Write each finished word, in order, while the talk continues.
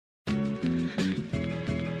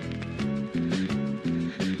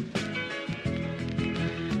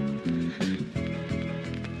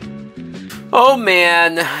Oh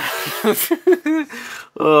man.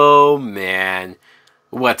 Oh man.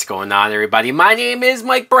 What's going on, everybody? My name is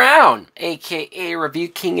Mike Brown, aka Review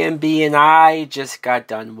King MB, and I just got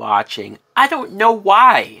done watching. I don't know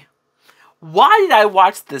why. Why did I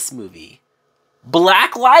watch this movie?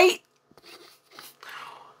 Blacklight?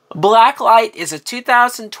 Blacklight is a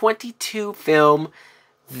 2022 film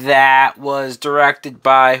that was directed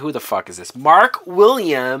by, who the fuck is this? Mark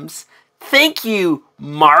Williams. Thank you,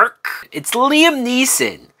 Mark. It's Liam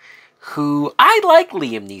Neeson, who, I like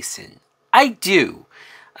Liam Neeson. I do.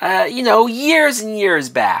 Years and years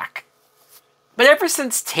back. But ever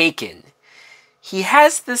since Taken, he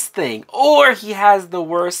has this thing, or he has the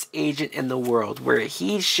worst agent in the world, where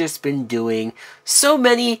he's just been doing so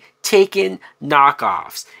many Taken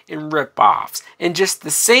knockoffs and rip-offs, and just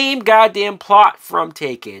the same goddamn plot from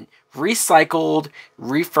Taken, recycled,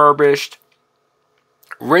 refurbished,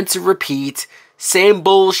 rinse and repeat, same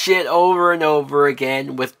bullshit over and over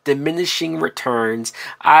again with diminishing returns.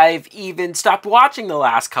 I've even stopped watching the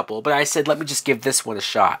last couple, but I said, let me just give this one a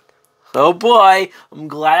shot. Oh boy, I'm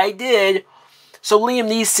glad I did. So Liam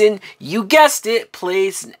Neeson, you guessed it,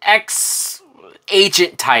 plays an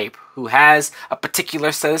ex-agent type who has a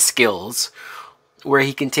particular set of skills where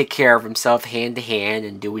he can take care of himself hand to hand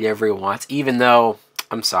and do whatever he wants, even though,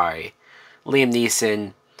 I'm sorry, Liam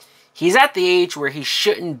Neeson, he's at the age where he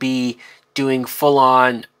shouldn't be doing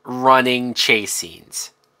full-on running chase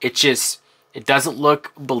scenes. It doesn't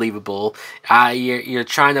look believable. You're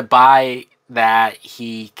trying to buy that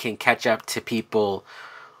he can catch up to people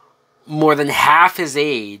more than half his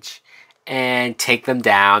age and take them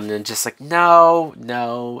down, and just like, no,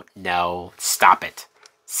 stop it.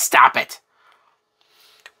 Stop it.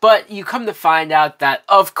 But you come to find out that,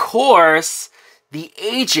 of course, the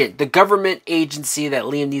agent, the government agency that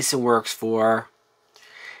Liam Neeson works for,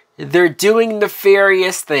 they're doing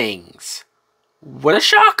nefarious things. What a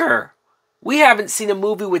shocker. We haven't seen a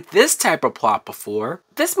movie with this type of plot before.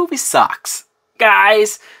 This movie sucks.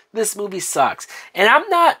 Guys, this movie sucks. And I'm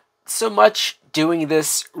not so much doing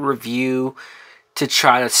this review to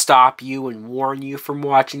try to stop you and warn you from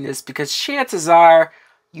watching this, because chances are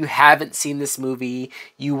you haven't seen this movie.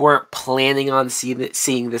 You weren't planning on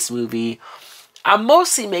seeing this movie. I'm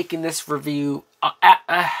mostly making this review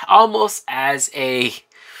almost as a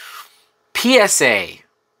PSA.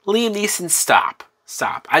 Liam Neeson, stop.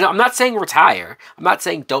 Stop. I'm not saying retire. I'm not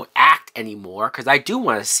saying don't act anymore, because I do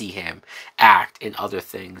want to see him act in other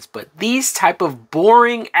things. But these type of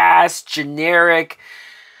boring-ass, generic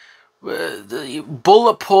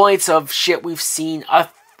bullet points of shit we've seen a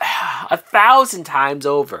 1,000 times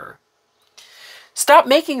over. Stop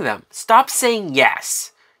making them. Stop saying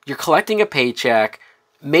yes. You're collecting a paycheck.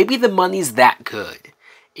 Maybe the money's that good.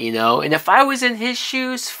 And if I was in his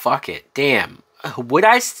shoes, fuck it. Damn. Would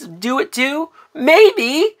I do it too?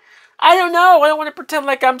 Maybe. I don't know. I don't want to pretend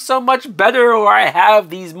like I'm so much better, or I have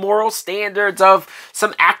these moral standards of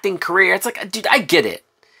some acting career. It's like, dude, I get it.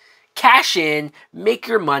 Cash in, make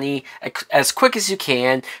your money as quick as you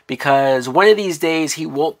can, because one of these days he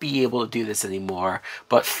won't be able to do this anymore.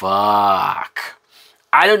 But fuck.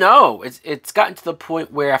 I don't know. It's gotten to the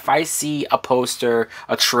point where if I see a poster,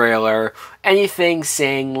 a trailer, anything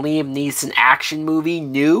saying Liam Neeson action movie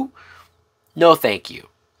new, no thank you.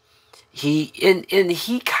 He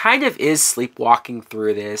kind of is sleepwalking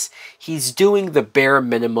through this. He's doing the bare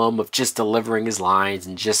minimum of just delivering his lines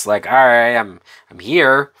and just like, all right, I'm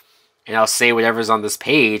here, and I'll say whatever's on this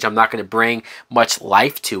page. I'm not going to bring much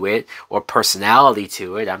life to it or personality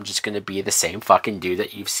to it. I'm just going to be the same fucking dude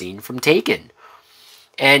that you've seen from Taken.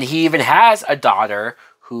 And he even has a daughter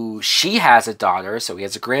she has a daughter, so he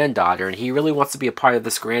has a granddaughter, and he really wants to be a part of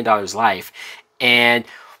this granddaughter's life. And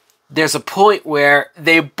there's a point where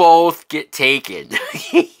they both get taken.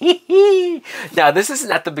 Now, this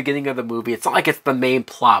isn't at the beginning of the movie. It's not like it's the main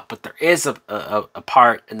plot, but there is a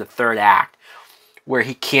part in the third act where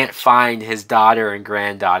he can't find his daughter and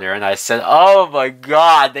granddaughter. And I said, oh my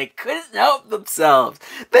God, they couldn't help themselves.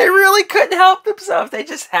 They really couldn't help themselves. They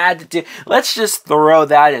just had to do. Let's just throw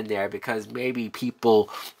that in there, because maybe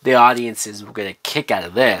the audiences will get a kick out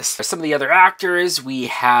of this. Some of the other actors, we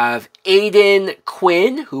have Aidan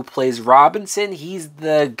Quinn, who plays Robinson. He's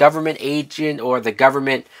the government agent, or the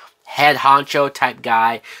government head honcho type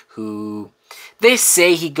guy who, they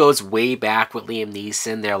say he goes way back with Liam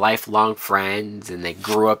Neeson. They're lifelong friends, and they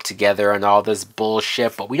grew up together and all this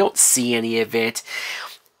bullshit, but we don't see any of it.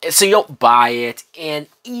 So you don't buy it. And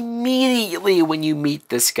immediately when you meet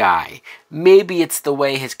this guy, maybe it's the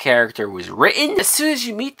way his character was written, as soon as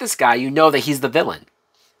you meet this guy, you know that he's the villain.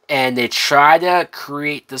 And they try to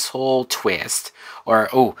create this whole twist, or,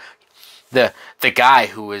 oh, the guy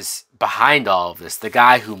who was behind all of this, the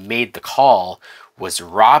guy who made the call, was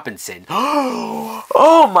Robinson.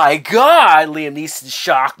 Oh my God! Liam Neeson's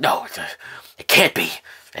shocked. No, it can't be.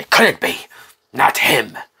 It couldn't be. Not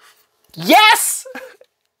him. Yes!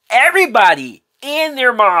 Everybody and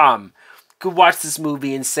their mom could watch this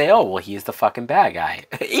movie and say, oh, well, he's the fucking bad guy.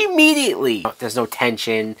 Immediately. There's no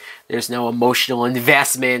tension. There's no emotional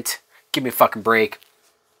investment. Give me a fucking break.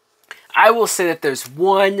 I will say that there's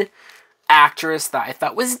one actress that I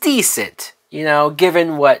thought was decent, you know,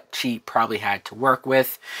 given what she probably had to work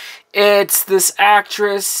with. It's this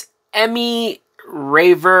actress, Emmy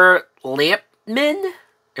Raver-Lampman,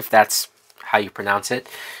 if that's how you pronounce it.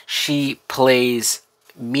 She plays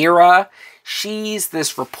Mira. She's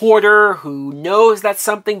this reporter who knows that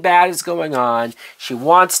something bad is going on. She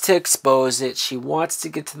wants to expose it. She wants to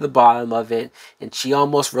get to the bottom of it. And she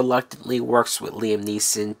almost reluctantly works with Liam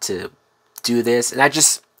Neeson to do this. And I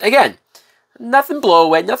just, again, nothing blow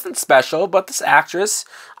away, nothing special. But this actress,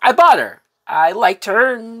 I bought her. I liked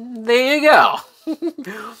her, and there you go.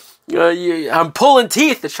 I'm pulling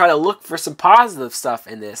teeth to try to look for some positive stuff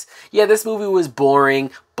in this. Yeah, this movie was boring,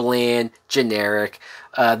 bland, generic.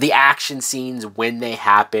 The action scenes, when they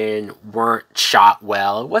happen, weren't shot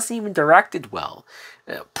well. It wasn't even directed well.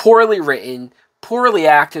 Poorly written, poorly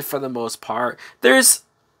acted for the most part. There's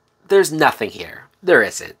nothing here. There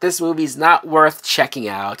isn't. This movie's not worth checking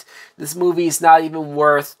out. This movie's not even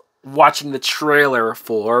worth watching the trailer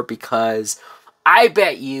for, because I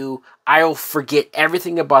bet you I will forget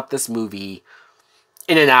everything about this movie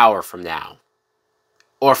in an hour from now.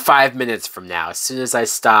 Or 5 minutes from now, as soon as I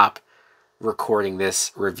stop recording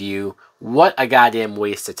this review. What a goddamn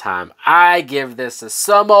waste of time. I give this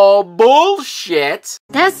some old bullshit.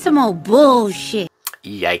 That's some old bullshit.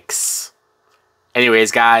 Yikes.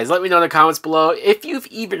 Anyways, guys, let me know in the comments below if you've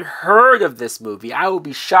even heard of this movie. I will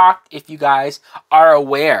be shocked if you guys are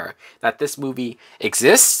aware that this movie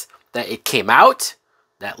exists, that it came out,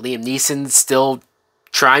 that Liam Neeson's still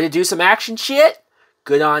trying to do some action shit.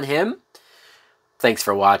 Good on him. Thanks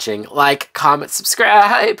for watching. Like, comment,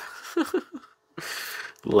 subscribe.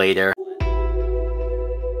 Later.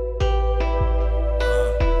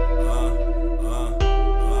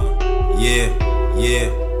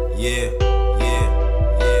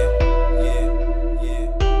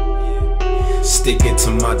 Sticking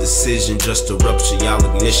to my decision just to rupture y'all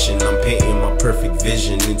ignition. I'm painting my perfect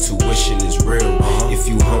vision. Intuition is real. If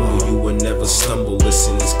you humble, you will never stumble.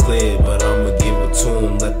 Listen, it's clear, but I'ma give it to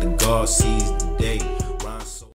him. Let the God seize the day.